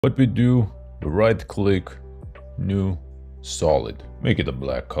What we do, we right click, new, solid, make it a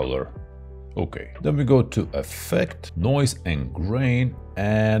black color. Okay, then we go to Effect, Noise and Grain,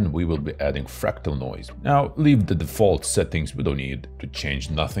 and we will be adding fractal noise. Now leave the default settings, we don't need to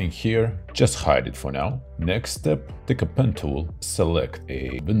change nothing here, just hide it for now. Next step, take a pen tool, select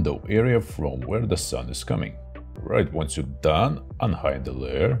a window area from where the sun is coming. Right, once you're done, unhide the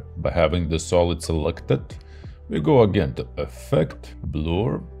layer. By having the solid selected, we go again to Effect,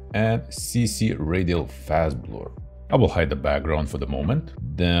 Blur, and CC Radial Fast Blur. I will hide the background for the moment.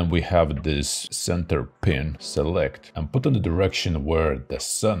 Then we have this center pin, select, and put in the direction where the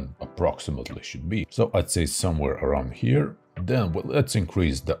sun approximately should be. So I'd say somewhere around here. Then let's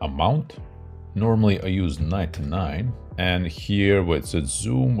increase the amount. Normally I use 99, and here where it says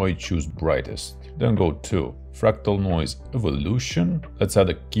zoom, I choose brightest. Then go to fractal noise evolution. Let's add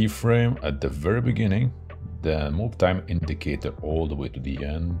a keyframe at the very beginning. Then move time indicator all the way to the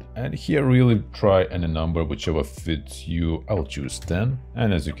end, and here really try any number whichever fits you. I'll choose 10,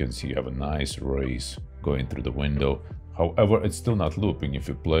 and as you can see you have a nice rays going through the window. However, it's still not looping. If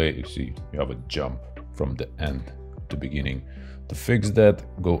you play, you see you have a jump from the end to beginning. To fix that,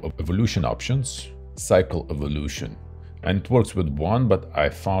 go evolution options, cycle evolution, and it works with 1, but I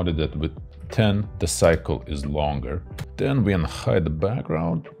found it that with 10 the cycle is longer. Then we unhide the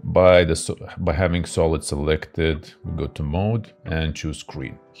background by having solid selected. We go to mode and choose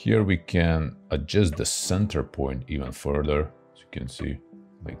screen. Here we can adjust the center point even further, as you can see,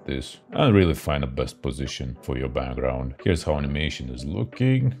 like this, and really find the best position for your background. Here's how animation is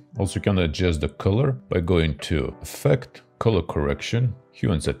looking. Also you can adjust the color by going to Effect, Color Correction,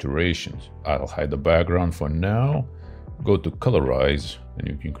 Hue and Saturations. I'll hide the background for now. Go to colorize and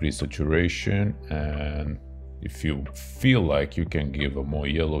you can increase saturation, and if you feel like you can give a more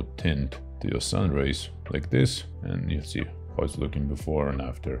yellow tint to your sun rays like this, and you'll see how it's looking before and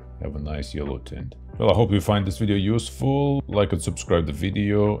after. Have a nice yellow tint. Well, I hope you find this video useful. Like and subscribe the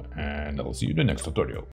video, and I'll see you in the next tutorial.